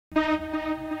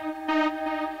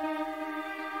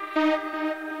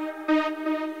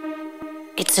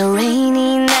It's a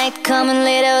rainy night coming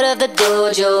late out of the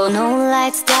dojo. No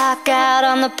lights, dark out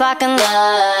on the parking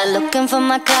lot. Looking for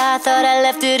my car, thought I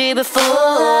left it here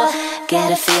before. Get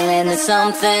a feeling that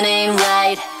something ain't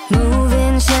right.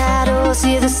 Moving shadows,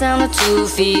 hear the sound of 2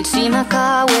 feet. See my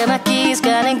car, where my keys,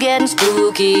 kinda getting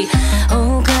spooky.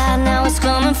 Oh God, now it's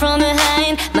coming from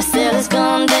behind. My cell is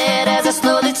gone dead as I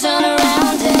slowly turn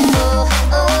around and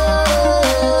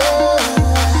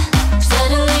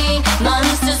suddenly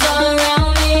monsters all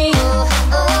around me.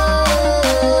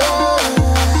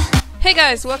 Hey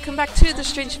guys, welcome back to the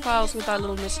Strange Files with our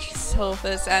little mystery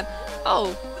solvers, and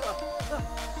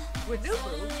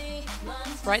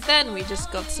right then we just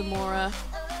got some more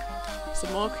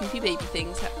creepy baby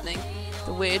things happening.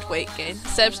 The weird weight gain.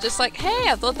 Seb's just like, hey,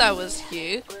 I thought that was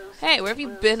you. Hey, where have you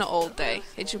been all day?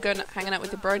 Did you go hanging out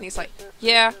with your bro? And he's like,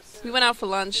 yeah, we went out for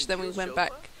lunch, then we went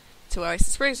back to Ice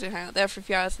Springs. We hung out there for a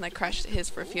few hours, and I crashed at his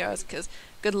for a few hours because,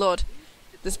 good lord,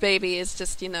 this baby is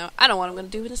just, I don't know what I'm going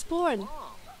to do when it's born.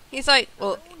 He's like,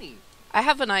 well, I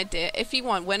have an idea. If you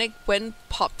want, when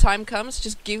pop time comes,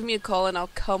 just give me a call and I'll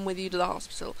come with you to the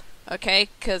hospital. Okay?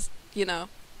 Because,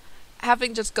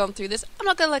 having just gone through this, I'm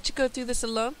not going to let you go through this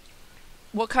alone.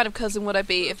 What kind of cousin would I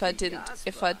be if I didn't,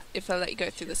 if I let you go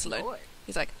through this alone?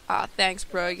 He's like, thanks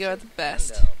bro, you're the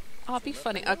best. Be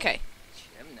funny. Okay.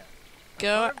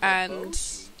 Go and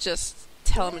just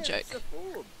tell him a joke.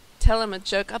 Tell him a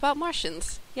joke about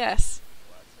Martians. Yes.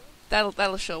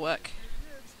 That'll sure work.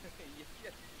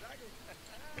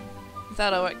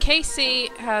 That'll work. Casey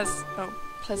has,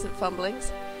 pleasant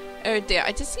fumblings. Oh dear,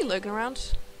 I did see Logan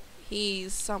around.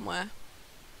 He's somewhere.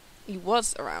 He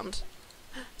was around.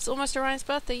 It's almost Orion's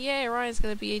birthday. Yay, Orion's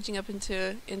going to be aging up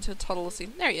into a toddler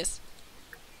soon. There he is.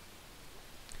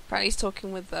 Apparently he's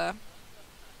talking with that.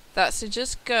 So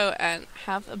just go and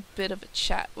have a bit of a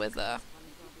chat with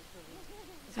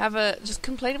just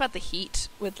complain about the heat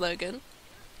with Logan,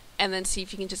 and then see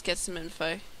if you can just get some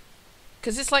info.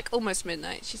 Because it's like almost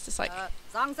midnight. She's just like,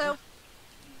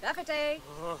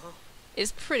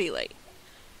 it's pretty late.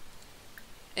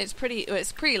 It's pretty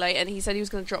late, and he said he was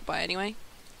going to drop by anyway.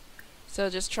 So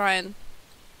just try and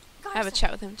have a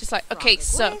chat with him. Just like, okay,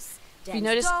 so, if you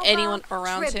notice anyone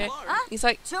around here? He's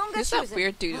like, who's that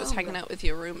weird dude who was hanging out with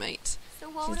your roommate?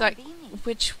 He's like,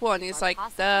 which one? He's like,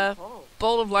 the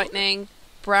ball of lightning,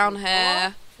 brown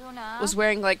hair, was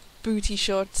wearing like booty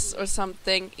shorts or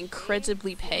something,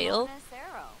 incredibly pale.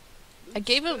 I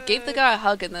gave the guy a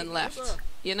hug and then left.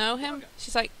 You know him?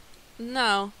 She's like,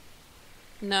 no,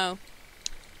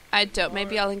 I don't.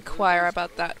 Maybe I'll inquire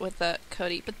about that with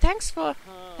Cody. But thanks for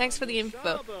the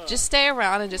info. Just stay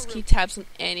around and just keep tabs on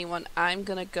anyone. I'm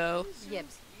gonna go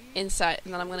inside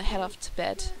and then I'm gonna head off to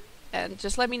bed. And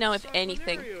just let me know if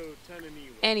anything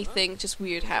just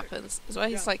weird happens. As well,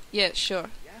 he's like, yeah, sure.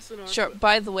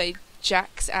 By the way,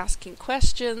 Jack's asking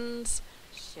questions.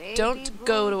 Don't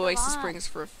go to Oasis Springs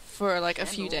for like a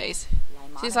few days.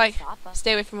 She's like,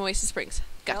 stay away from Oasis Springs.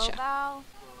 Gotcha.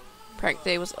 Prank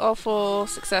day was awful,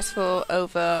 successful,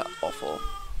 over, awful.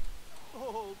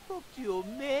 Oh, look to your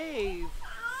Maeve.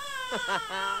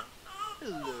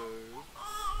 Hello.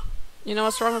 You know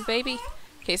what's wrong with baby?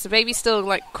 Okay, so baby's still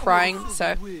like crying,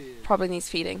 so probably needs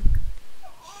feeding.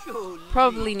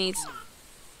 Probably needs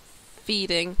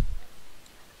feeding.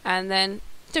 And then,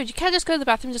 dude, you can't just go to the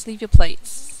bathroom and just leave your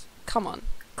plates. Come on.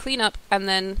 Clean up, and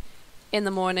then in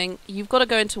the morning, you've got to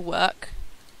go into work.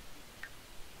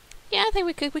 Yeah, I think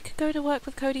we could go to work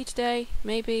with Cody today,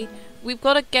 maybe. We've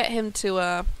got to get him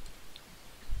to,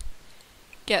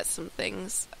 get some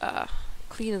things,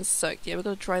 clean and soaked. Yeah, we've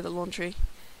got to dry the laundry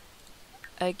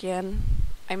again.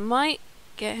 I might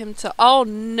get him to, oh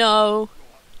no!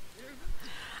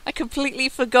 I completely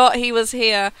forgot he was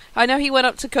here. I know he went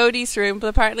up to Cody's room, but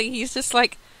apparently he's just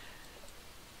like,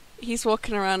 he's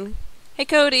walking around. Hey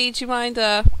Cody, do you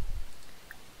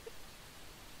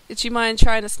mind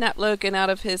trying to snap Logan out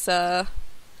of his,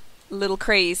 little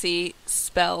crazy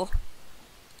spell?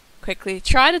 Quickly,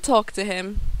 try to talk to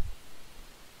him.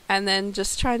 And then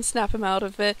just try and snap him out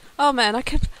of it. Oh man,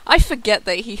 I forgot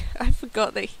that he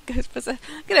goes berserk.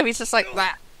 He's just like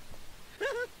that.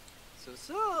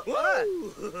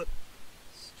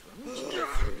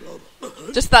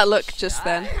 Just that look just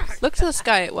then. Look to the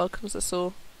sky, it welcomes us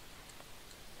all.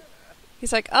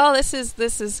 He's like, oh, this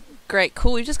is great,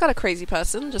 cool. We've just got a crazy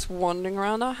person just wandering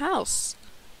around our house.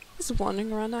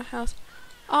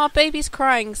 Oh, baby's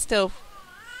crying still.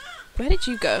 Where did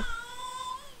you go?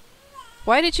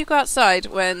 Why did you go outside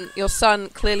when your son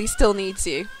clearly still needs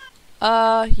you?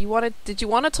 Did you want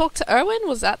to talk to Erwin?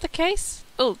 Was that the case?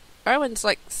 Oh, Erwin's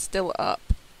like still up.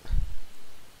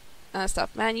 And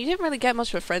stuff. Man, you didn't really get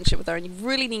much of a friendship with Erwin. You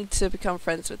really need to become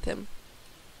friends with him.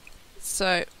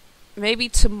 So, maybe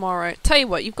tomorrow. Tell you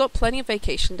what, you've got plenty of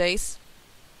vacation days.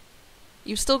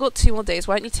 You've still got 2 more days.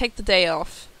 Why don't you take the day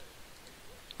off?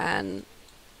 And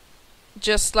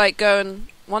just, like, go and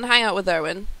hang out with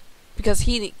Owen. Because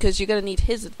you're going to need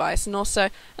his advice. And also,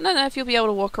 I don't know if you'll be able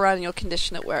to walk around in your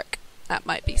condition at work. That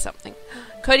might be something.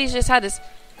 Cody's just had his...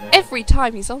 Every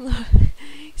time he's on the...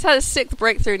 he's had a 6th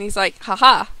breakthrough and he's like,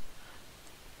 haha.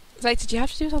 He's like, did you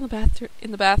have to do it on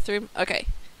in the bathroom? Okay.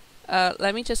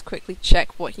 Let me just quickly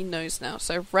check what he knows now.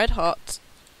 So, Red Hot.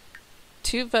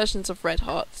 2 versions of Red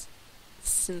Hot.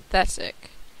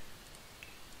 Synthetic.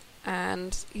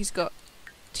 And he's got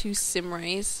 2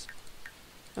 Simrays.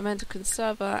 Momentum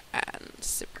Conserver and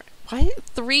Simray. Why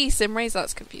 3 Simrays?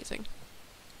 That's confusing.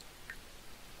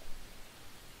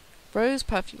 Rose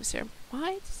Perfume Serum.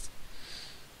 Why?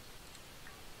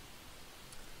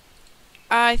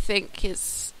 I think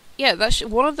it's... Yeah,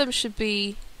 one of them should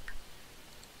be...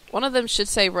 One of them should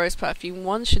say Rose Perfume.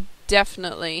 One should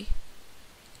definitely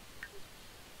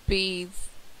be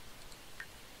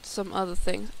some other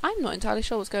thing. I'm not entirely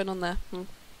sure what's going on there.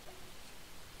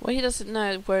 What he doesn't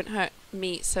know won't hurt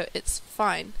me, so it's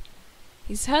fine.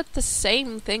 He's heard the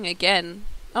same thing again.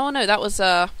 Oh no, that was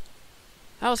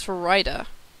for Ryder.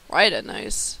 Ryder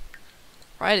knows.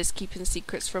 Ryder's keeping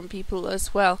secrets from people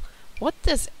as well. What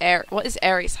is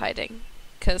Ares hiding?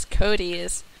 Because Cody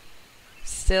is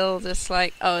still just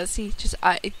like, oh, is he just,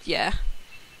 yeah.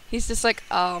 He's just like,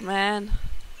 oh man.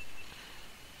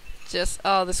 Just,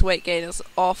 oh, this weight gain is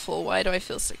awful. Why do I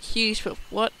feel so huge? But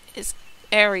what is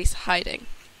Ares hiding?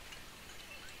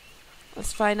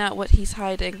 Let's find out what he's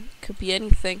hiding. Could be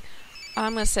anything.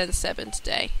 I'm gonna send 7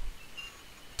 today.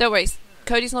 Don't worry,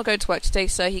 Cody's not going to work today,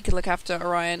 so he can look after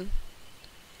Orion.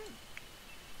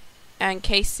 And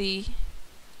Casey,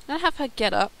 I'm gonna have her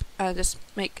get up and just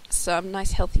make some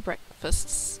nice healthy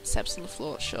breakfasts. Seb's on the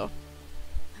floor, sure.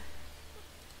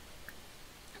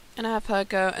 And I have her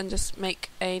go and just make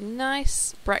a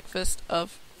nice breakfast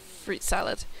of fruit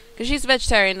salad. Because she's a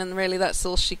vegetarian and really that's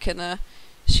all she can,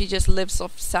 she just lives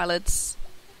off salads.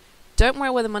 Don't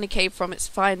worry where the money came from, it's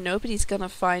fine, nobody's gonna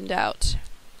find out.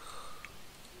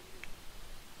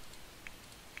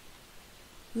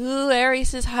 Ooh,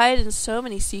 Ares is hiding so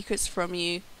many secrets from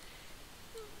you.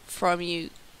 From you,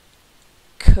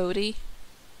 Cody.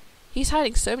 He's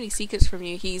hiding so many secrets from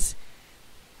you. He's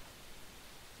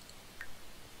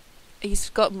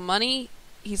got money.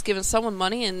 He's given someone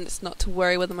money and it's not to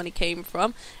worry where the money came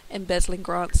from. Embezzling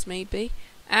grants, maybe.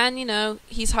 And, you know,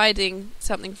 he's hiding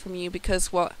something from you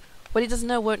because what he doesn't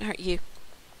know won't hurt you.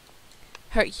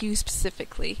 Hurt you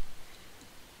specifically.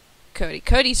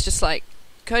 Cody's just like,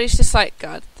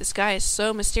 God, this guy is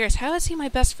so mysterious. How is he my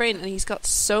best friend? And he's got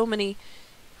so many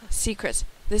secrets.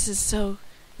 This is so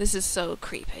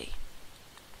creepy.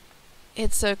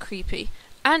 It's so creepy.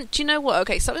 And do you know what?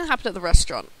 Okay, something happened at the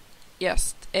restaurant.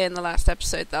 Yes, in the last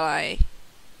episode that I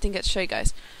didn't get to show you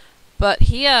guys. But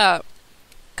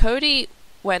Cody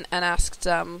went and asked,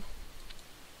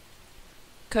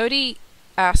 Cody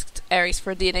asked Ares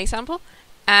for a DNA sample,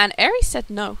 and Ares said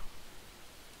no.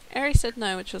 Ares said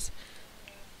no, which was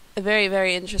a very,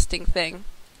 very interesting thing.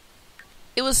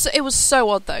 It was so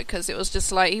odd though, because he was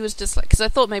just like, because I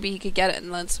thought maybe he could get it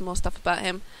and learn some more stuff about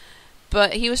him,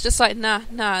 but he was just like, nah,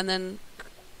 and then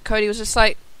Cody was just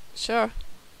like, sure,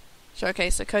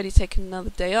 okay, so Cody's taking another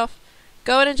day off.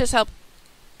 Go in and just help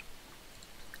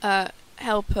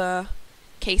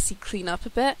Casey clean up a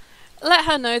bit. Let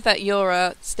her know that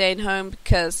you're staying home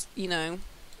because, you know,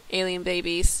 alien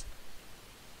babies.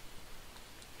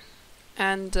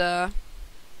 And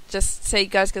just say you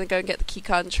guys are going to go and get the key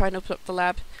card and try and open up the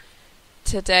lab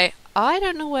today. I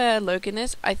don't know where Logan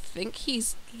is. I think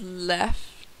he's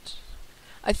left.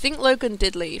 I think Logan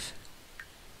did leave.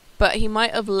 But he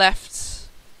might have left.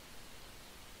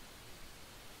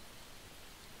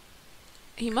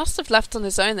 He must have left on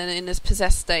his own then in his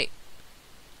possessed state.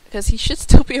 Because he should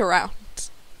still be around.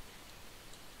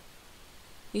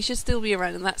 He should still be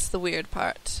around, and that's the weird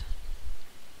part.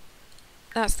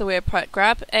 That's the weird part.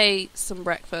 Grab some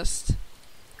breakfast.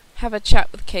 Have a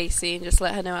chat with Casey and just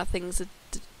let her know how things are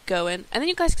going. And then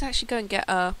you guys can actually go and get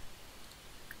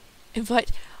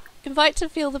invite to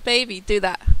feel the baby. Do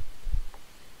that.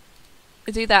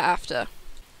 Do that after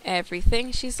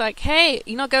everything. She's like, hey,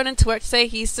 you're not going into work today?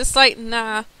 He's just like,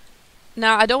 nah,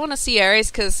 I don't want to see Ares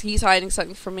because he's hiding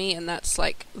something from me, and that's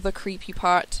like the creepy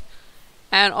part.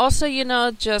 And also, you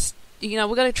know,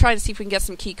 we're going to try and see if we can get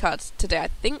some key cards today. I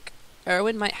think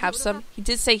Erwin might have some. He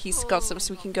did say he's got some,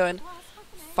 so we can go and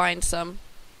find some.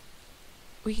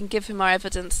 We can give him our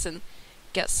evidence and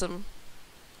get some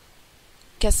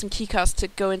key cards to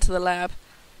go into the lab.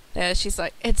 There, she's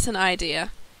like, it's an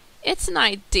idea. It's an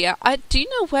idea. Do you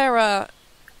know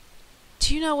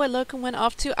where Logan went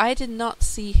off to? I did not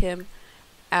see him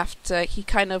after he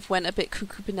kind of went a bit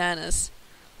cuckoo bananas.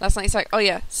 Last night he's like, oh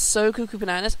yeah, so cuckoo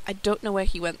bananas. I don't know where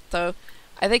he went though.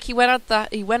 I think he went out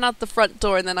the front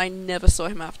door and then I never saw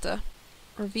him after.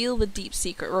 Reveal the deep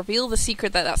secret. Reveal the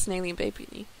secret that that's an alien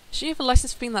baby. Should you have a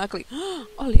license for being that ugly?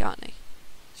 Oliani.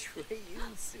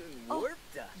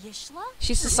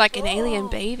 She's just like an alien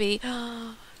baby.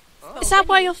 Is that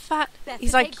why you're fat?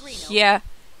 He's like, yeah.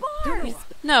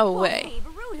 No way.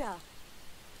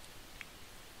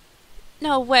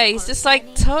 No way. He's just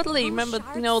like, totally. Remember,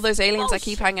 all those aliens I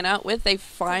keep hanging out with? They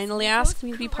finally asked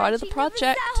me to be part of the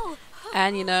project.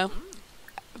 And,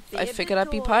 I figured I'd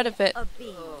be part of it.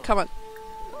 Come on.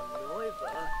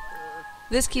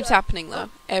 This keeps happening, though.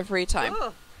 Every time.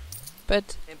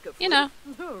 But,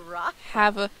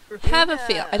 have a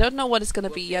feel. I don't know what it's going to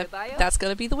be yet. That's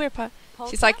going to be the weird part.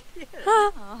 She's like,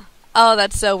 huh? Oh,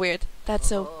 that's so weird. That's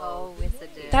so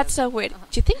weird.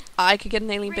 Do you think I could get an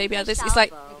alien baby out of this? He's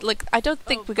like, look, I don't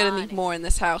think we're going to need more in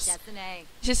this house.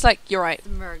 She's like, you're right.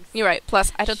 You're right.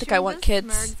 Plus, I don't think I want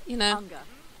kids,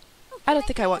 I don't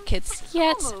think I want kids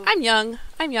yet. I'm young.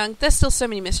 There's still so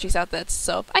many mysteries out there to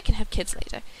solve. I can have kids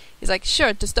later. He's like,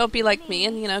 sure, just don't be like me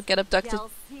and, get abducted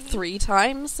 3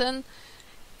 times and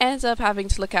ends up having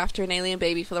to look after an alien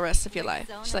baby for the rest of your life.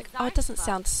 She's like, oh, it doesn't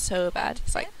sound so bad.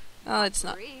 He's like, oh, it's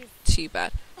not too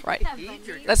bad. Right,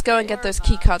 let's go and get those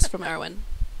key cards from Erwin.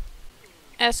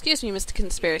 Excuse me, Mr.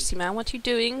 Conspiracy Man, what are you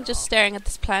doing? Just staring at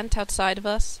this plant outside of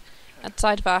us?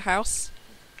 Outside of our house?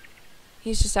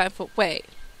 He's just out for... Wait.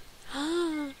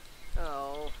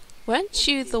 Weren't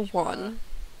you the one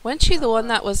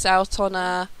that was out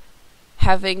on,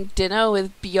 having dinner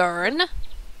with Bjorn?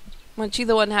 Weren't you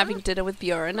the one having dinner with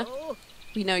Bjorn?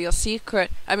 We know your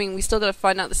secret. I mean, we still gotta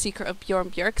find out the secret of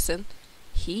Bjorn Bjergsen.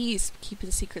 He's keeping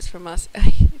secrets from us.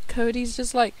 Cody's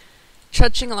just like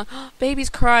trudging along. Baby's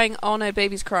crying. Oh no,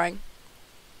 baby's crying.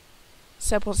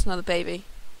 Seb wants another baby.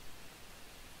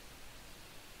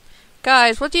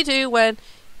 Guys, what do you do when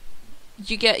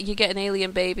you get an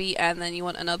alien baby and then you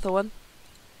want another one?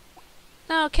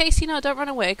 No, Casey, no, don't run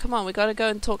away. Come on, we gotta go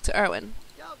and talk to Erwin.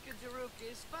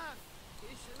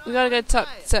 We gotta go talk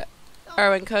to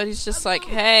Erwin. Cody's just like,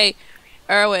 hey,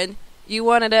 Erwin, you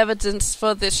wanted evidence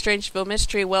for this Strangeville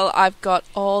mystery. Well, I've got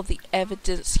all the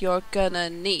evidence you're gonna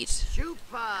need.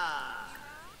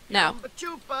 Now,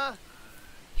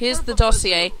 here's the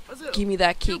dossier. Give me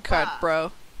that key card,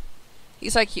 bro.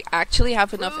 He's like, you actually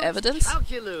have enough evidence?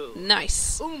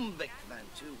 Nice.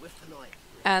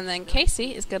 And then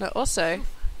Casey is gonna also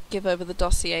give over the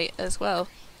dossier as well.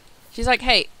 She's like,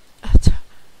 hey.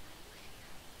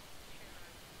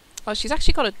 Oh, she's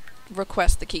actually got to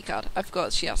request the key card. I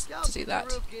forgot she has to do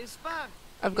that.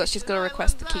 I forgot she's got to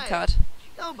request the key card.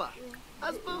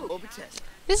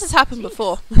 This has happened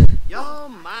before.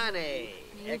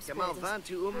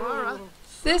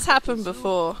 This happened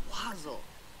before.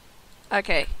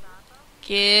 Okay.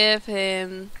 Give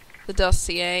him the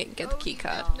dossier and get the key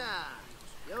card.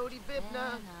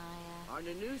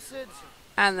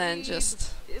 And then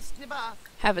just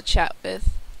have a chat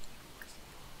with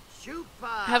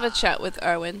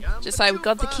Erwin. Just like, we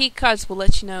got the key cards, we'll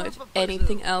let you know if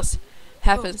anything else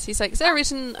happens. He's like, is there a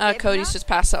reason Cody's just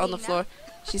passed out on the floor?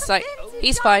 She's like,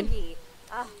 he's fine.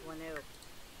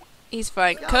 He's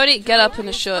fine. Cody, get up and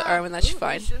assure Erwin that you're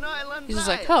fine. He's just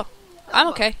like, oh, I'm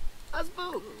okay.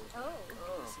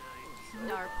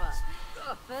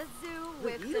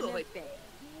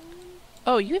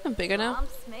 Oh, you even bigger now?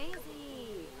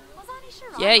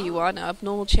 Yeah, you are now.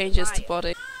 Abnormal changes to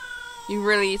body. You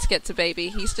really need to get to baby.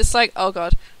 He's just like, oh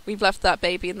god, we've left that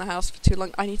baby in the house for too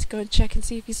long. I need to go and check and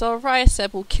see if he's alright.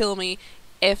 Seb will kill me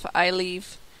if I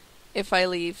leave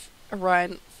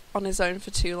Orion on his own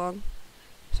for too long.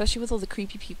 Especially with all the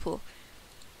creepy people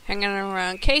hanging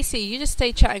around. Casey, you just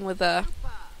stay chatting with her.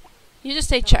 You just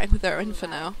stay chatting with Erwin for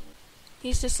now.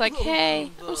 He's just like,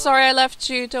 hey, I'm sorry I left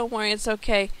you. Don't worry, it's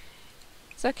okay.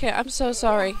 It's okay, I'm so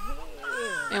sorry.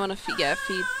 I want to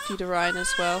feed Orion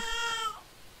as well.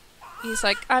 He's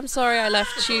like, I'm sorry I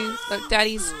left you. Look,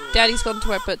 Daddy's gone to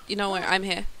work, but you know what? I'm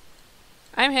here.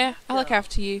 I'll look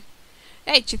after you.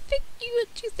 Hey, do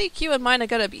you think you and mine are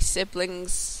gonna be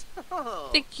siblings? I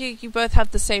think you both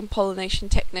have the same pollination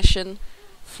technician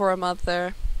for a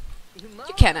mother.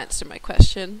 You can't answer my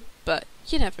question, but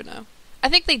you never know. I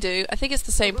think they do. I think it's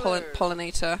the same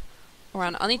pollinator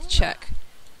around. I'll need to check.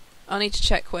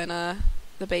 When the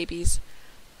baby's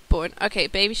born. Okay,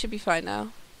 baby should be fine now.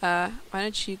 Why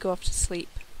don't you go off to sleep?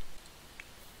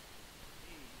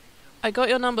 I got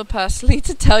your number personally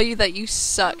to tell you that you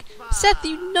suck. Seth,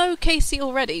 you know Casey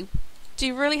already. Do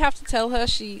you really have to tell her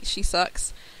she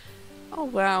sucks? Oh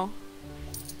wow.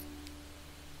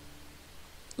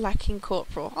 Lacking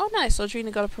corporal. Oh nice,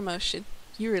 Audrina got a promotion.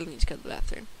 You really need to go to the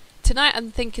bathroom. Tonight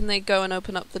I'm thinking they go and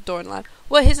open up the door and lab.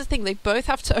 Well, here's the thing, they both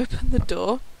have to open the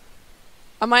door.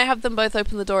 I might have them both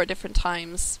open the door at different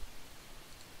times.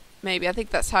 Maybe. I think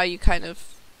that's how you kind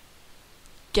of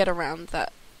get around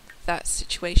that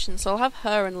situation. So I'll have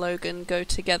her and Logan go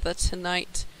together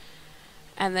tonight.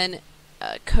 And then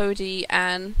Cody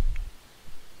and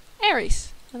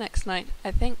Aries the next night, I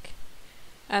think.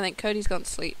 I think Cody's gone to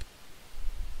sleep.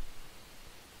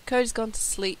 Cody's gone to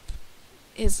sleep.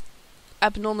 His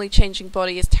abnormally changing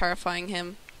body is terrifying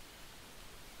him.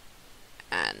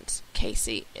 And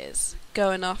Casey is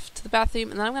going off to the bathroom.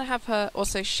 And then I'm going to have her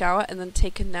also shower and then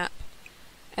take a nap.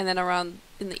 And then around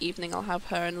in the evening I'll have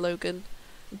her and Logan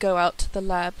go out to the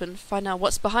lab and find out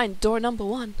what's behind door number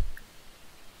 1.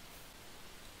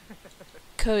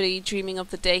 Cody dreaming of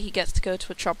the day he gets to go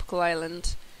to a tropical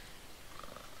island.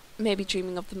 Maybe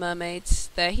dreaming of the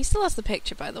mermaids there. He still has the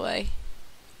picture, by the way.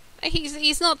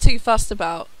 He's not too fussed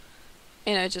about,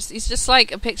 you know, he's just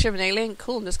like a picture of an alien.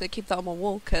 Cool, I'm just gonna keep that on my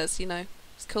wall because, you know,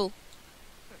 it's cool.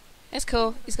 It's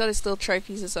cool. He's got his little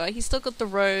trophies as well. He's still got the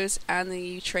rose and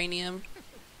the Utranium,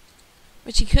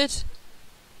 which he could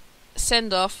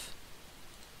send off.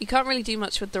 You can't really do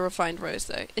much with the refined rose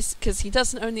though. It's because he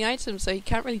doesn't own the item, so he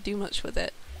can't really do much with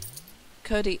it.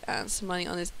 Cody earns some money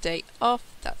on his day off.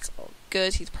 That's all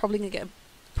good. He's probably gonna get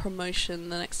a promotion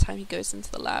the next time he goes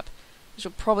into the lab, which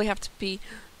will probably have to be,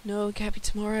 no, it can't be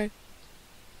tomorrow.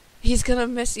 He's gonna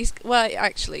miss. Well,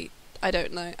 actually, I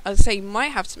don't know. I'd say he might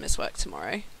have to miss work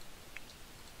tomorrow,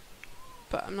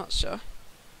 but I'm not sure.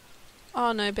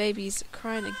 Oh no, baby's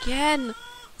crying again.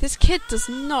 This kid does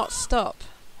not stop.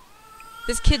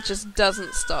 This kid just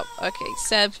doesn't stop. Okay,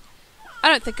 Seb.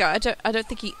 I don't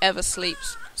think he ever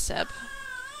sleeps, Seb.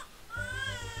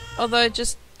 Although,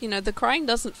 just, you know, the crying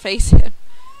doesn't faze him.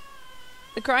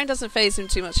 The crying doesn't faze him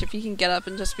too much if he can get up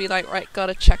and just be like, right,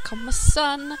 gotta check on my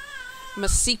son. My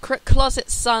secret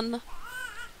closet son.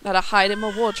 That I hide in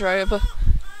my wardrobe.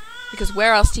 Because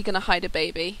where else are you gonna hide a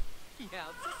baby?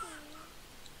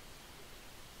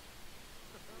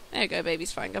 There you go,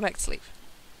 baby's fine. Go back to sleep.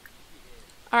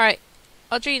 Alright.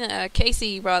 Audrina,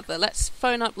 Casey, rather, let's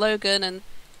phone up Logan and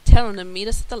tell him to meet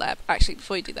us at the lab. Actually,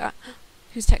 before you do that,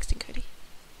 who's texting Cody?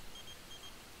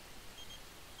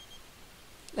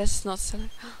 Let's not sell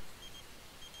him.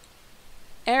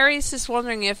 Aries is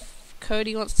wondering if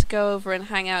Cody wants to go over and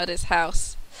hang out at his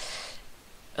house.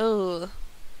 Oh,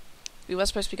 we were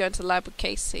supposed to be going to the lab with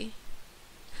Casey,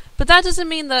 but that doesn't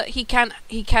mean that he can't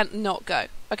not go.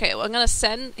 Okay, well,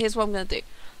 here's what I'm gonna do.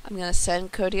 I'm gonna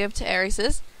send Cody over to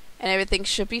Aries's. And everything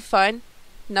should be fine.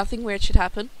 Nothing weird should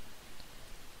happen.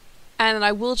 And then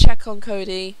I will check on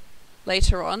Cody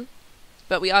later on.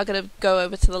 But we are going to go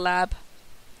over to the lab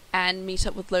and meet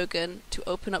up with Logan to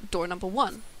open up door number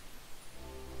 1.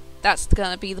 That's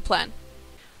going to be the plan.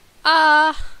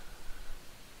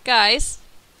 Guys.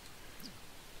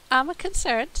 I'm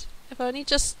concerned. I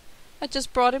just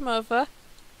brought him over.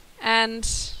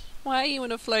 And why are you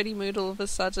in a floaty mood all of a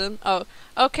sudden? Oh,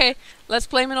 okay. Let's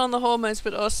blame it on the hormones,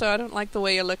 but also I don't like the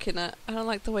way you're looking at.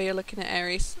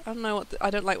 Aries. I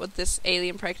don't like what this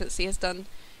alien pregnancy has done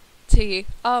to you.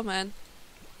 Oh man,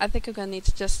 I think I'm gonna need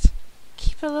to just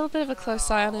keep a little bit of a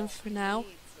close eye on him for now.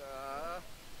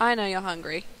 I know you're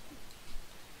hungry.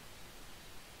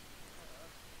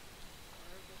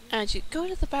 And you go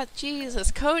to the bath.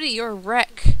 Jesus, Cody, you're a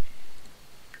wreck.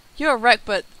 You're a wreck,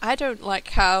 but I don't like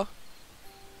how.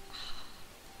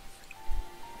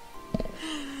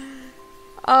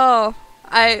 Oh,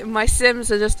 my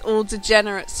Sims are just all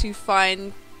degenerates who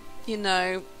find, you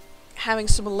know, having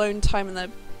some alone time in their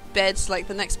beds like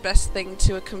the next best thing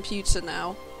to a computer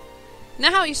now. You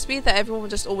know how it used to be that everyone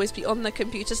would just always be on their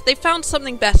computers? They found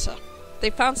something better.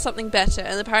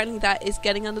 And apparently that is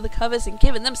getting under the covers and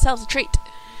giving themselves a treat.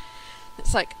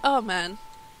 It's like, oh man,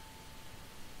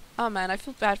 I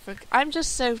feel bad for. I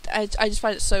just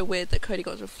find it so weird that Cody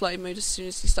got into a floaty mood as soon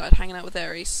as he started hanging out with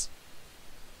Aries.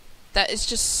 That is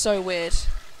just so weird.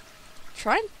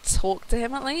 Try and talk to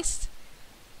him at least.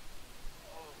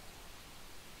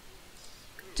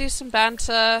 Do some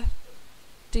banter.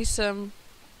 Do some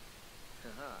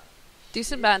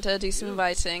banter. Do some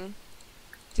inviting.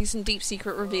 Do some deep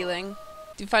secret revealing.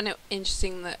 Do you find it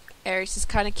interesting that Aries is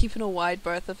kind of keeping a wide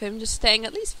berth of him, just staying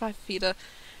at least 5 feet?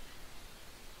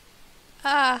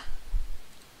 All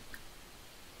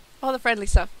the friendly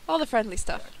stuff.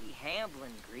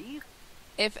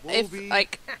 If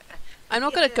like, I'm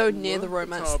not gonna go near the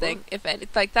romance thing. If any,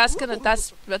 like, that's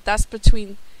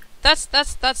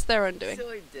their undoing.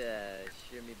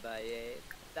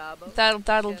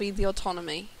 That'll be the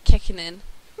autonomy kicking in.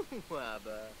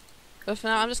 But for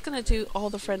now, I'm just gonna do all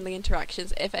the friendly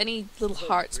interactions. If any little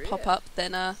hearts pop up,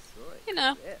 then you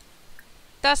know,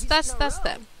 that's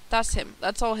them. That's him.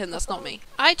 That's all him. That's not me.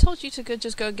 I told you to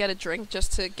just go and get a drink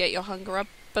just to get your hunger up,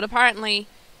 but apparently,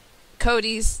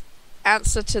 Cody's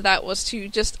answer to that was to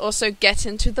just also get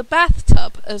into the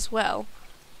bathtub as well,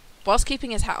 whilst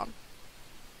keeping his hat on.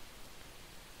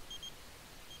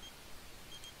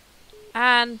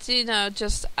 And you know,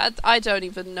 just I don't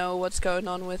even know what's going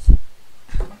on with.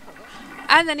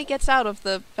 And then he gets out of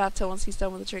the bathtub once he's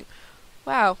done with the drink.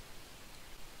 Wow.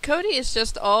 Cody is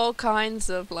just all kinds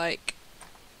of, like,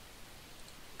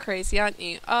 crazy, aren't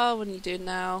you? Oh, what are you doing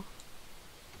now?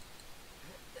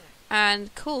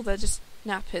 And cool, they're just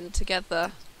napping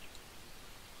together.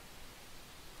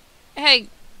 Hey,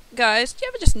 guys, do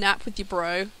you ever just nap with your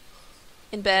bro?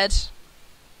 In bed?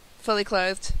 Fully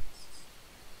clothed?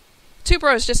 Two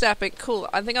bros just napping. Cool.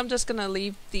 I think I'm just gonna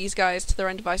leave these guys to their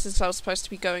own devices. I was supposed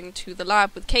to be going to the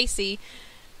lab with Casey,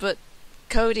 but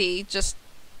Cody's just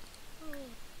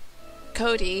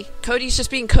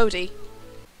being Cody.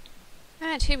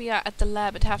 And here we are at the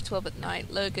lab at 12:30 at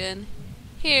night. Logan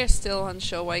here, still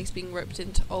unsure why he's being roped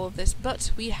into all of this, but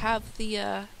we have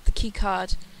the key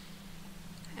card,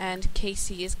 and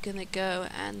Casey is gonna go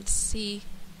and see,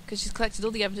 because she's collected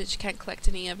all the evidence. She can't collect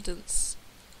any evidence.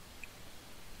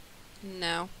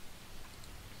 No.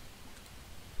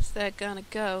 So they're gonna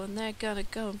go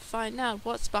and find out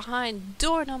what's behind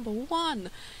door number 1.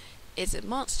 Is it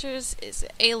monsters? Is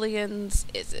it aliens?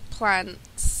 Is it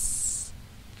plants?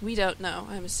 We don't know.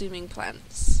 I'm assuming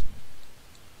plants.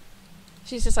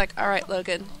 She's just like, alright,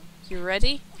 Logan, you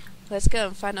ready? Let's go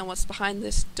and find out what's behind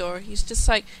this door. He's just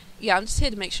like, yeah, I'm just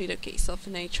here to make sure you don't get yourself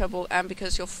in any trouble, and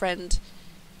because your friend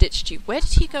ditched you. Where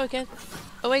did he go again?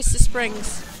 Oasis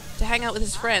Springs. To hang out with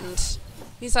his friend.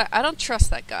 He's like, I don't trust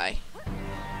that guy.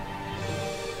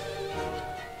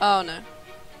 Oh no.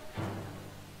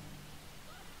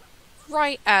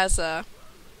 Right as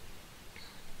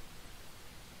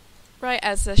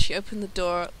she opened the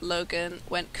door, Logan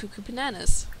went cuckoo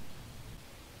bananas.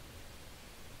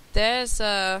 There's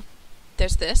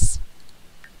this.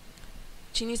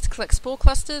 She needs to collect spore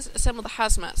clusters, assemble the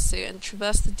hazmat suit, and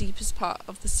traverse the deepest part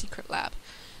of the secret lab.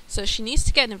 So she needs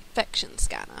to get an infection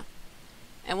scanner.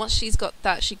 And once she's got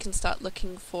that, she can start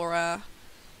looking for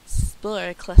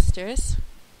spore clusters.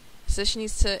 So she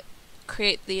needs to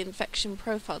create the infection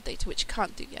profile data, which she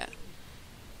can't do yet.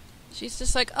 She's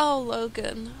just like, oh,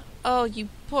 Logan. Oh, you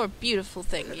poor beautiful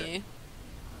thing, you.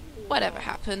 Whatever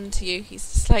happened to you?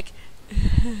 He's just like...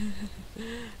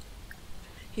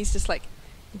 he's just like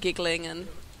giggling and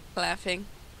laughing.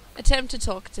 Attempt to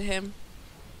talk to him.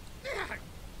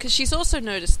 Because she's also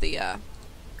noticed the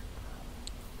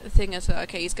thing as well.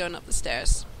 Okay, he's going up the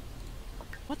stairs.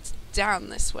 What's down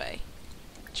this way?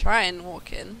 Try and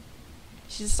walk in.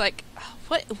 She's like, oh,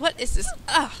 what is this?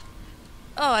 Oh,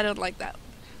 I don't like that.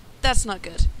 That's not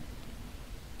good.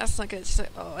 That's not good. She's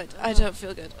like, oh, I don't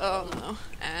feel good. Oh no.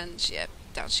 And yeah,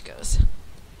 down she goes.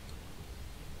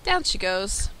 Down she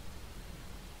goes.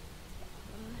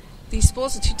 These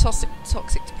spores are too toxic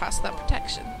to pass without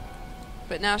protection.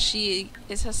 But now she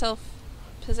is herself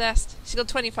possessed. She's got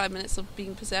 25 minutes of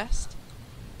being possessed.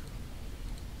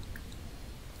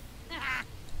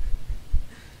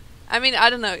 I mean, I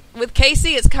don't know. With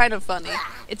Casey, it's kind of funny.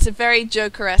 It's a very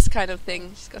Joker-esque kind of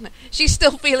thing. She's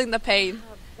still feeling the pain.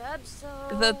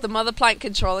 The mother plant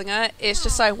controlling her is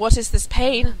just like, what is this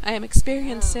pain I am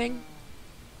experiencing?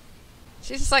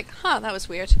 She's just like, huh, that was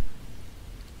weird.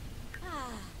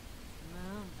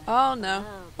 Oh no.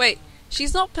 Wait.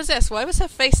 She's not possessed. Why was her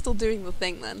face still doing the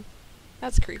thing then?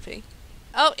 That's creepy.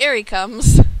 Oh, here he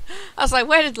comes. I was like,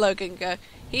 where did Logan go?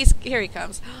 Here he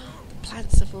comes. The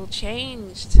plants have all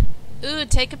changed. Ooh,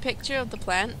 take a picture of the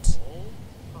plant.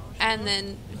 And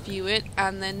then view it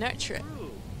and then nurture it.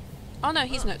 Oh no,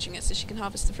 he's nurturing it so she can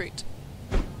harvest the fruit.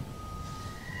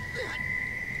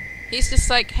 He's just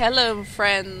like, hello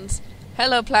friends.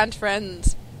 Hello plant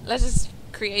friends. Let us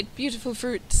create beautiful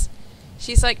fruits.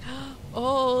 She's like,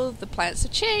 oh, the plants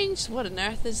have changed. What on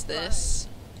earth is this?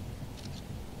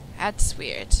 That's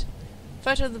weird.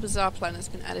 Photo of the bizarre plant has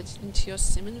been added into your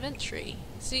sim inventory.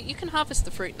 So you can harvest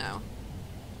the fruit now.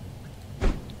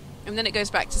 And then it goes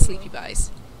back to Sleepy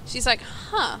Buys. She's like,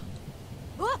 huh.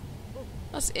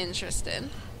 That's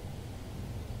interesting.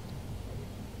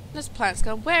 This plant's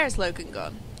gone. Where is Logan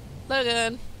gone?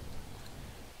 Logan!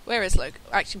 Where is Logan?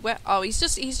 Actually, where? Oh, he's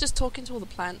just talking to all the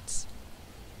plants.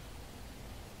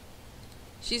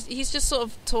 He's just sort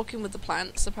of talking with the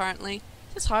plants, apparently.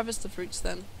 Just harvest the fruits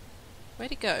then. Where'd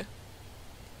he go?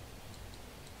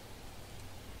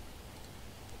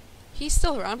 He's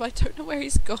still around, but I don't know where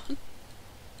he's gone.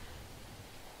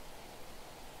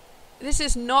 This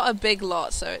is not a big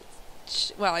lot, so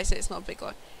well, I say it's not a big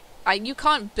lot. You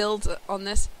can't build on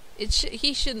this.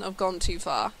 He shouldn't have gone too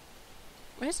far.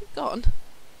 Where's he gone?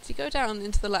 Did he go down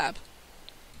into the lab?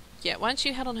 Yeah, why don't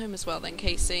you head on home as well then,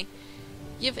 Casey?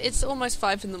 It's almost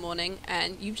 5 in the morning,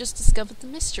 and you've just discovered the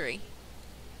mystery.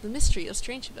 The mystery of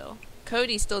Strangerville.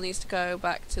 Cody still needs to go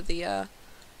back to the,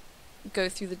 go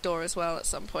through the door as well at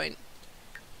some point.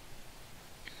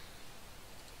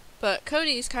 But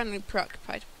Cody's kind of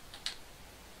preoccupied.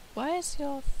 Why is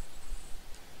your...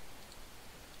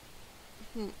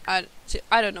 I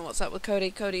don't know what's up with Cody.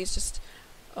 Cody's just...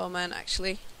 Oh man,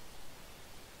 actually.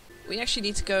 We actually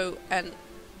need to go and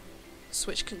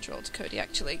switch control to Cody,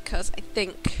 actually, because I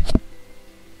think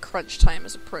crunch time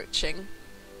is approaching.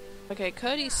 Okay,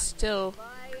 Cody's still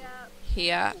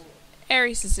here.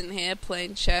 Aries is in here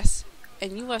playing chess,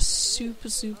 and you are super,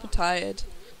 super tired.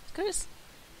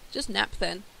 Just nap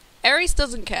then. Aries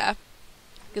doesn't care,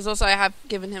 because also I have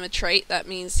given him a trait that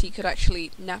means he could actually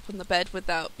nap on the bed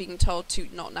without being told to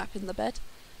not nap in the bed.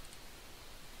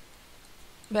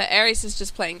 But Aries is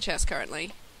just playing chess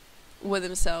currently with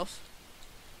himself.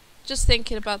 Just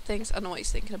thinking about things. I don't know what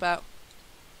he's thinking about.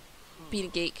 Being a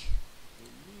geek.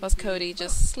 Whilst Cody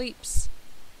just sleeps.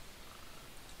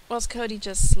 I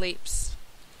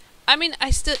mean,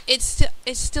 it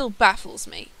still baffles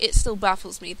me. It still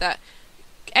baffles me that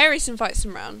Aries invites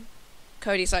him round.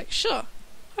 Cody's like, sure,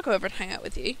 I'll go over and hang out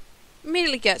with you.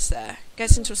 Immediately gets there.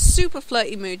 Gets into a super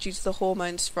flirty mood due to the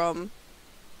hormones from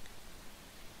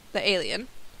the alien.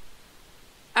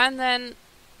 And then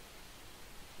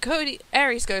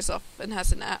Aries goes off and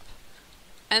has a nap.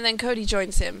 And then Cody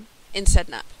joins him in said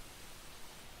nap.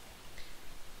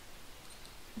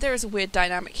 There is a weird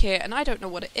dynamic here, and I don't know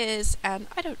what it is, and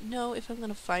I don't know if I'm going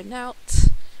to find out.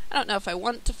 I don't know if I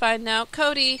want to find out.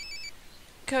 Cody,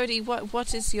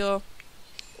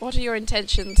 what are your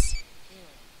intentions?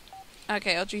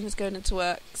 Okay, Audrina's going into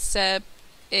work. Seb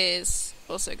is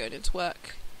also going into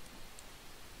work.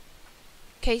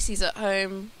 Casey's at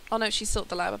home. Oh no, she's still at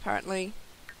the lab apparently.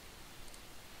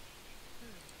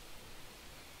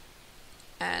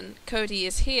 And Cody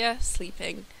is here,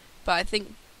 sleeping. But I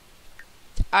think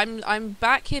I'm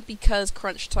back here because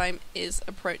crunch time is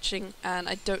approaching, and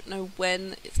I don't know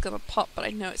when it's gonna pop, but I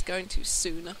know it's going to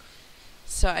soon.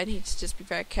 So I need to just be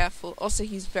very careful. Also,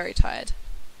 he's very tired.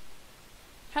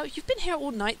 You've been here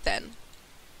all night then?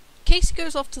 Casey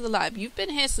goes off to the lab. You've been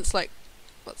here since like,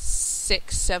 what,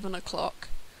 6, 7 o'clock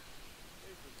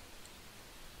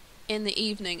in the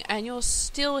evening, and you're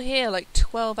still here like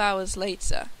 12 hours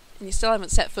later, and you still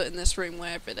haven't set foot in this room,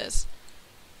 wherever it is.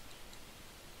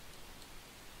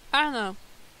 I don't know.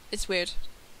 It's weird.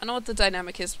 I know what the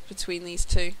dynamic is between these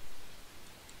two.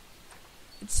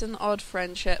 It's an odd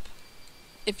friendship.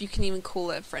 If you can even call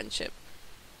it a friendship.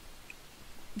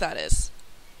 That is.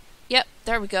 Yep,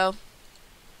 there we go.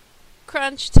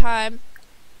 Crunch time.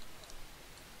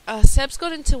 Seb's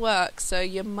got into work, so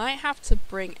you might have to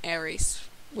bring Aries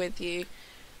with you.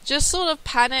 Just sort of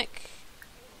panic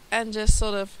and just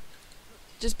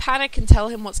panic and tell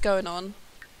him what's going on.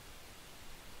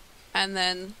 And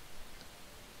then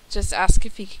just ask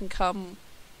if he can come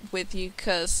with you,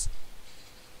 because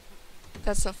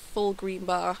that's a full green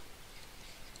bar.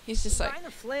 He's just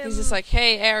like,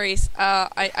 hey Aries,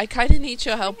 I kind of need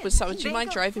your help with something. Do you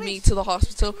mind driving me to the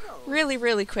hospital really,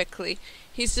 really quickly?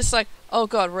 He's just like, oh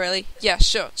god, really? Yeah,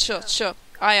 sure.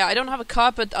 I don't have a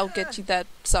car, but I'll get you there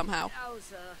somehow.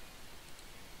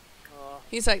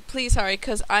 He's like, please hurry,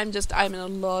 because I'm in a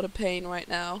lot of pain right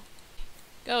now.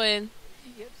 Go in.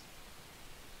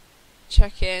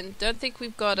 Check in. Don't think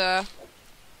we've got a...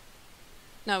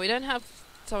 No, we don't have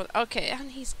someone... Okay,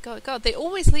 and he's got... God, they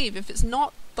always leave. If it's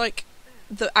not, like,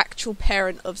 the actual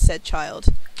parent of said child,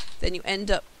 then you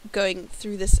end up going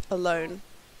through this alone.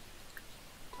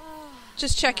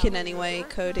 Just check in anyway,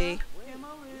 Cody.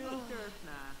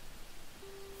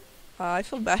 I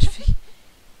feel bad for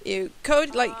you.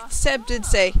 Cody, like, Seb did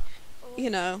say, you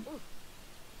know...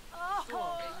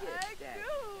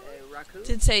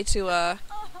 Did say to,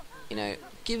 you know,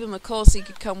 give him a call so he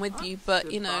could come with you,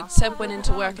 but, you know, Seb went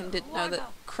into work and didn't know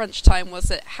that crunch time was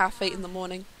at 8:30 in the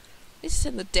morning. This is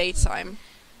in the daytime.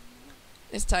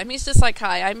 This time he's just like,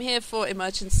 hi, I'm here for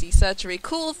emergency surgery.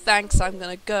 Cool, thanks, I'm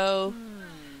gonna go.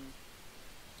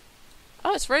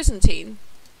 Oh, it's Rosentine.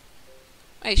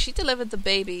 Wait, she delivered the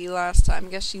baby last time. I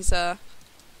guess she's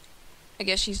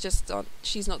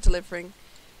she's not delivering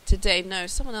today. No,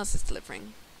 someone else is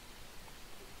delivering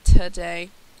today.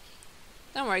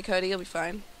 Don't worry, Cody, you'll be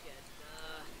fine.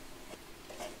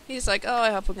 He's like, oh,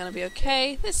 I hope I'm gonna be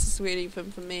okay. This is weird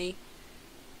even for me.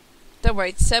 Don't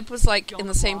worry, Seb was like in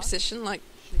the same position like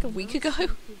a week ago.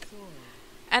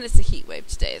 And it's a heat wave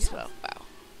today as well. Wow.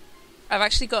 I've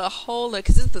actually got a whole load,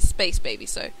 because this is the space baby,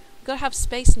 so we've got to have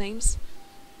space names.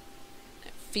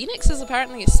 Phoenix is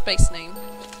apparently a space name.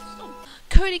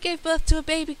 Cody gave birth to a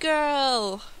baby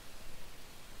girl!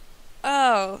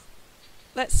 Oh.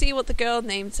 Let's see what the girl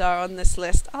names are on this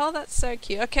list. Oh, that's so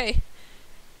cute. Okay.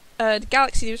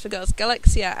 Galaxy names for girls.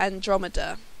 Galaxia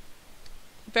Andromeda.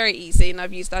 Very easy, and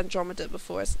I've used Andromeda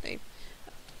before as a name.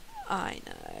 I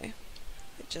know. I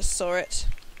just saw it.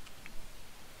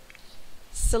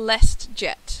 Celeste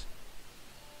Jett.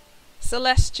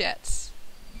 Celeste Jett.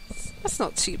 That's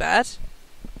not too bad.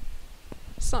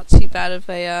 It's not too bad of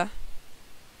a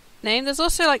name. There's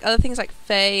also like other things like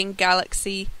Faye and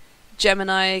Galaxy.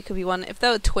 Gemini could be one. If they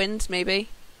were twins, maybe.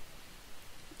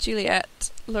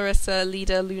 Juliet, Larissa,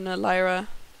 Lida, Luna, Lyra.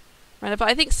 Right, but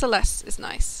I think Celeste is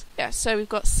nice. Yeah, so we've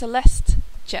got Celeste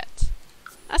Jett.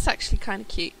 That's actually kind of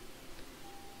cute.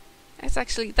 It's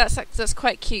actually that's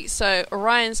quite cute. So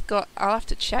Orion's got. I'll have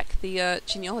to check the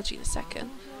genealogy in a second.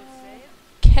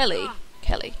 Kelly.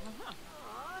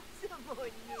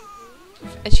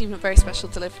 Achievement very special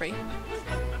delivery.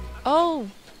 Oh,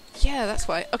 yeah, that's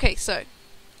why. Okay, so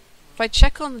if I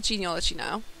check on the genealogy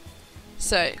now,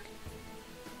 so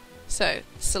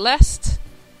Celeste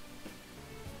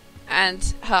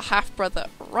and her half-brother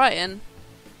Orion,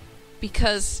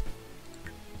 because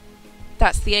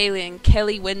that's the alien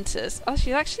Kelly Winters. Oh,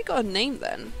 she's actually got a name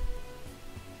then.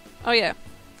 Oh yeah,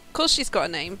 of course she's got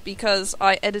a name because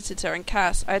I edited her in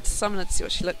CAS. I had to summon her to see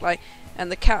what she looked like,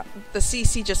 and the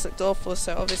CC just looked awful.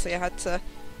 So obviously I had to,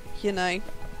 you know,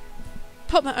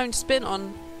 put my own spin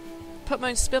on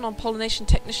Pollination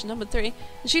Technician number 3.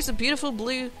 And she's a beautiful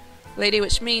blue lady,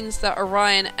 which means that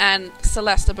Orion and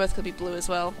Celeste are both going to be blue as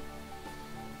well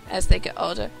as they get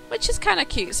older, which is kind of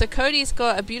cute. So Cody's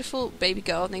got a beautiful baby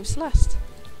girl named Celeste.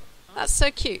 That's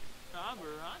so cute.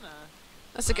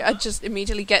 That's okay. I just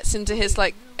immediately gets into his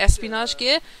like espionage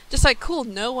gear. Just like, cool,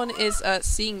 no one is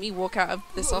seeing me walk out of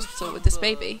this hospital with this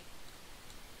baby.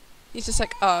 He's just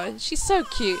like, oh, she's so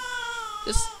cute.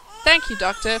 Just thank you,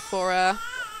 doctor, for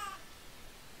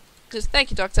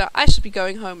thank you, doctor. I should be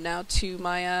going home now to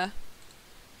my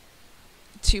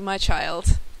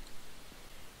child.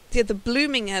 Yeah, the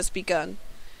blooming has begun.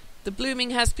 The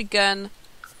blooming has begun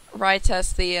right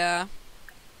as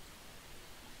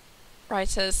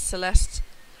Celeste,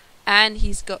 and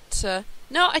he's got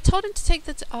no, I told him to take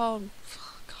the oh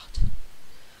god.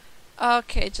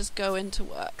 Okay, just go into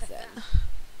work then.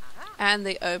 And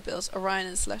they owe bills. Orion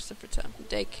and Celeste have returned from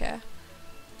daycare.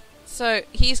 So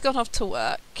he's gone off to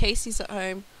work. Casey's at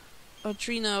home.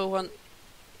 Audrina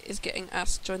is getting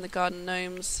asked to join the Garden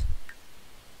Gnomes.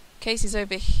 Casey's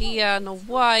over here. I don't know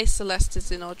why Celeste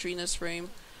is in Audrina's room,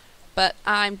 but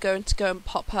I'm going to go and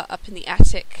pop her up in the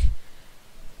attic.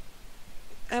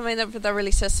 I mean, that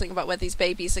really says something about where these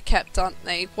babies are kept, aren't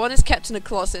they? One is kept in a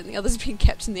closet and the other's being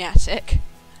kept in the attic.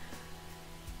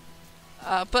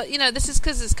 But, you know, this is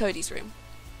because it's Cody's room.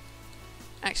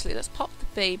 Actually, let's pop the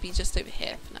baby just over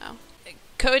here for now.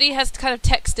 Cody has kind of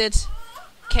texted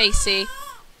Casey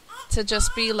to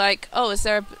just be like, oh, is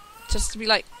there just to be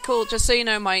like, cool, just so you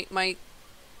know, my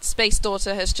space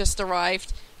daughter has just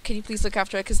arrived. Can you please look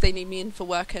after her because they need me in for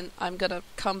work and I'm gonna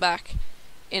come back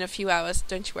in a few hours,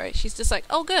 don't you worry. She's just like,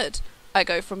 oh good, I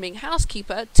go from being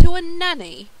housekeeper to a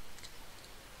nanny.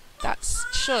 That's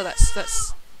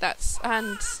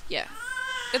and yeah,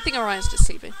 good thing Orion's just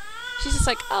sleeping. She's just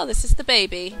like, oh, this is the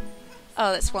baby.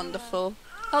 Oh, that's wonderful.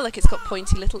 Oh, look, it's got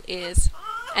pointy little ears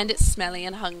and it's smelly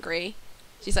and hungry.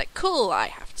 She's like, cool, I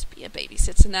have to be a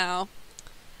babysitter now.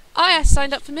 I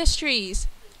signed up for mysteries,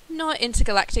 not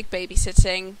intergalactic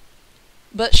babysitting,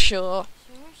 but sure.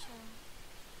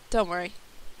 Don't worry.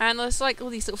 And there's like all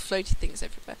these little floaty things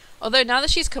everywhere. Although now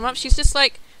that she's come up, she's just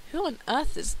like, who on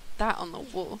earth is that on the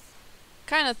wall? What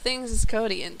kind of things is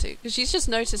Cody into? Because she's just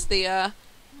noticed the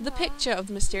picture of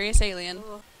the mysterious alien.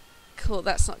 Cool,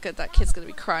 that's not good. That kid's gonna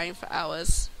be crying for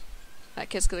hours. That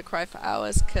kid's gonna cry for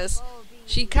hours because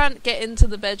she can't get into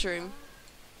the bedroom.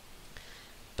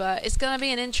 But it's gonna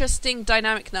be an interesting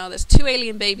dynamic now. There's 2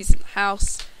 alien babies in the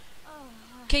house.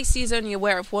 Casey is only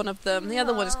aware of one of them. The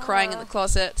other one is crying in the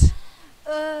closet.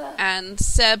 And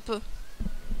Seb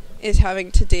is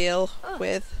having to deal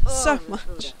with so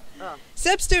much.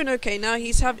 Seb's doing okay now.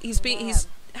 He's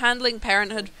handling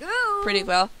parenthood pretty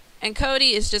well. And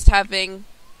Cody is just having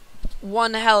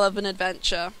one hell of an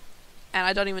adventure. And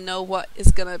I don't even know what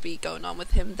is going to be going on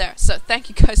with him there. So thank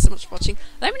you guys so much for watching.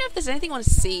 Let me know if there's anything you want to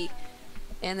see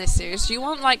in this series. Do you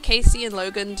want like Casey and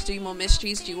Logan to do more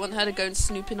mysteries? Do you want her to go and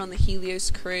snoop in on the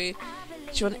Helios crew?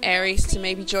 Do you want Aries to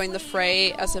maybe join the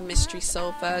fray as a mystery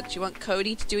solver? Do you want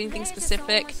Cody to do anything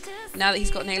specific? Now that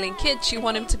he's got an alien kid, do you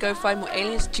want him to go find more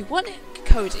aliens? Do you want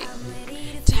Cody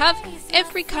to have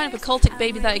every kind of occultic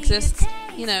baby that exists?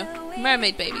 You know,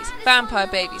 mermaid babies, vampire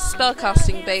babies,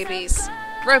 spellcasting babies,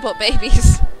 robot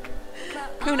babies.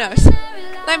 Who knows?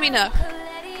 Let me know,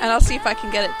 and I'll see if I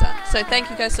can get it done. So thank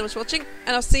you guys so much for watching,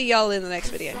 and I'll see y'all in the next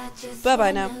video. Bye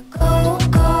bye now. Go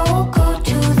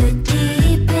to the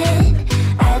deep end.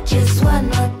 I just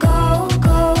want